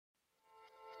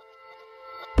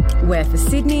We're for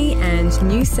Sydney and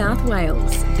New South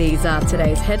Wales. These are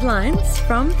today's headlines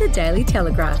from the Daily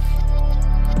Telegraph.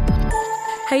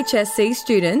 HSC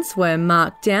students were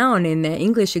marked down in their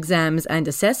English exams and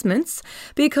assessments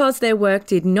because their work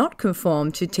did not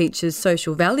conform to teachers'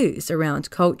 social values around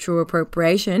cultural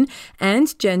appropriation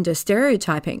and gender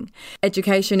stereotyping.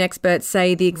 Education experts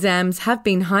say the exams have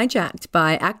been hijacked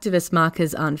by activist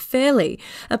markers unfairly,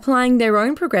 applying their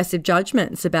own progressive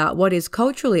judgments about what is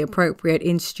culturally appropriate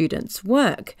in students'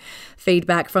 work.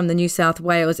 Feedback from the New South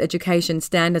Wales Education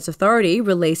Standards Authority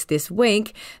released this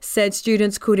week said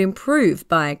students could improve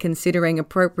by considering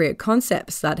appropriate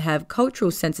concepts that have cultural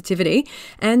sensitivity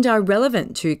and are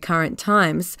relevant to current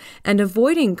times, and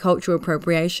avoiding cultural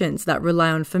appropriations that rely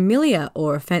on familiar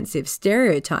or offensive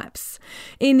stereotypes.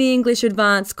 In the English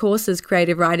Advanced Courses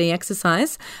creative writing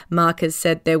exercise, markers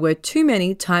said there were too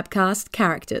many typecast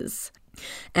characters.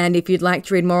 And if you'd like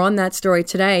to read more on that story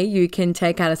today, you can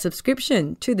take out a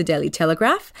subscription to the Daily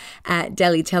Telegraph at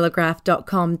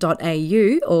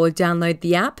dailytelegraph.com.au or download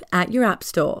the app at your app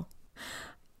store.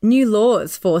 New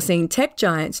laws forcing tech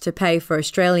giants to pay for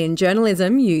Australian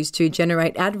journalism used to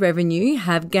generate ad revenue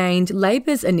have gained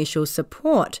Labor's initial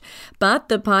support, but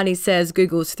the party says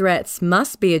Google's threats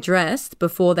must be addressed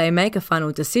before they make a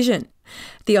final decision.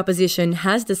 The opposition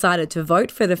has decided to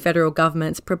vote for the federal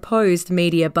government's proposed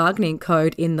media bargaining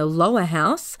code in the lower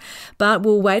house, but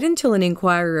will wait until an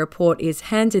inquiry report is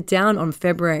handed down on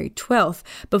February 12th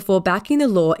before backing the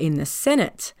law in the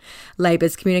Senate.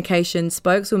 Labor's communications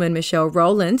spokeswoman Michelle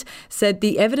Rowland said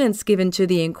the evidence given to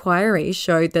the inquiry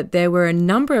showed that there were a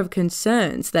number of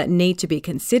concerns that need to be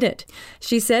considered.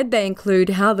 She said they include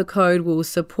how the code will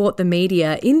support the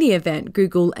media in the event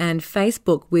Google and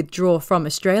Facebook withdraw from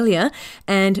Australia,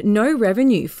 and no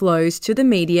revenue flows to the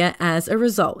media as a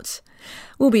result.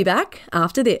 We'll be back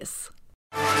after this.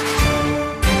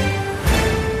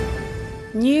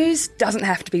 News doesn't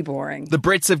have to be boring. The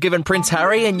Brits have given Prince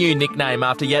Harry a new nickname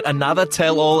after yet another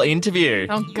tell-all interview.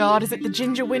 Oh God, is it the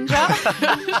Ginger Whinger?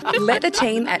 Let the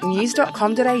team at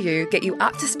news.com.au get you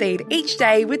up to speed each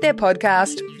day with their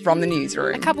podcast, From the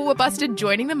Newsroom. A couple were busted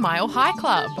joining the Mile High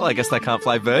Club. Well, I guess they can't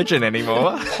fly Virgin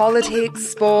anymore. Politics,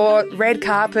 sport, red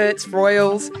carpets,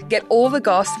 royals. Get all the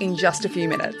goss in just a few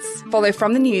minutes. Follow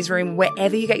From the Newsroom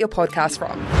wherever you get your podcast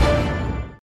from.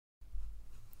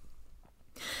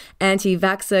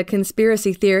 Anti-vaxxer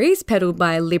conspiracy theories peddled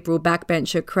by Liberal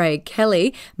backbencher Craig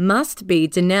Kelly must be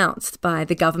denounced by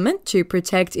the government to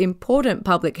protect important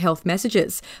public health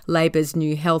messages, Labor's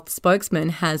new health spokesman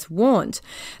has warned.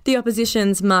 The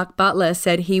opposition's Mark Butler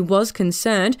said he was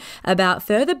concerned about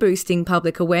further boosting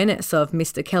public awareness of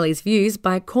Mr Kelly's views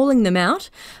by calling them out,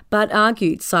 but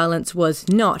argued silence was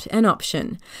not an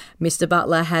option. Mr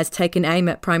Butler has taken aim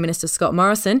at Prime Minister Scott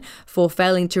Morrison for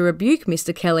failing to rebuke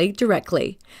Mr Kelly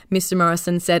directly. Mr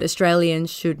Morrison said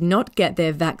Australians should not get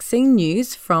their vaccine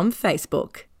news from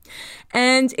Facebook.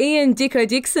 And Ian Dicko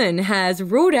Dixon has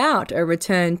ruled out a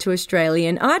return to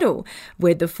Australian Idol.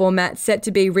 With the format set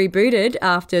to be rebooted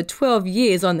after 12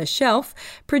 years on the shelf,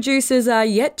 producers are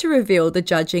yet to reveal the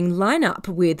judging lineup,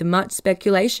 with much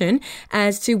speculation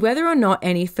as to whether or not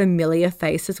any familiar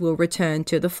faces will return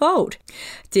to the fold.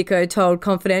 Dicko told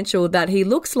Confidential that he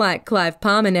looks like Clive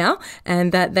Palmer now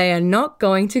and that they are not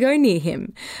going to go near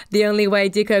him. The only way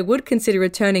Dicko would consider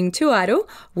returning to Idol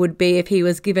would be if he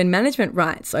was given management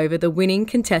rights over the winning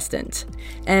contestant.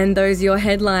 And those are your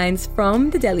headlines from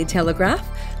the Daily Telegraph.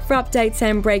 For updates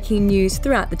and breaking news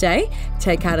throughout the day,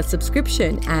 take out a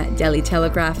subscription at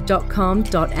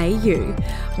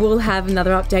dailytelegraph.com.au. We'll have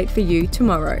another update for you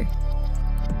tomorrow.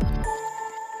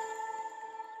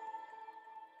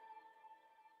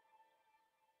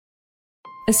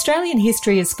 Australian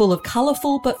history is full of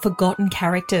colourful but forgotten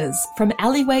characters, from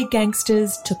alleyway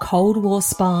gangsters to Cold War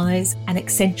spies and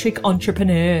eccentric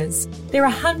entrepreneurs. There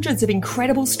are hundreds of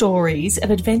incredible stories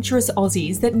of adventurous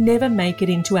Aussies that never make it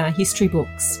into our history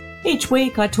books. Each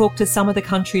week I talk to some of the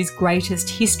country's greatest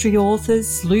history authors,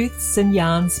 sleuths and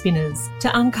yarn spinners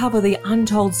to uncover the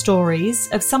untold stories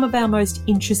of some of our most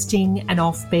interesting and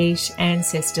offbeat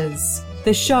ancestors.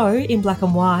 The show, In Black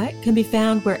and White, can be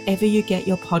found wherever you get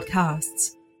your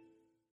podcasts.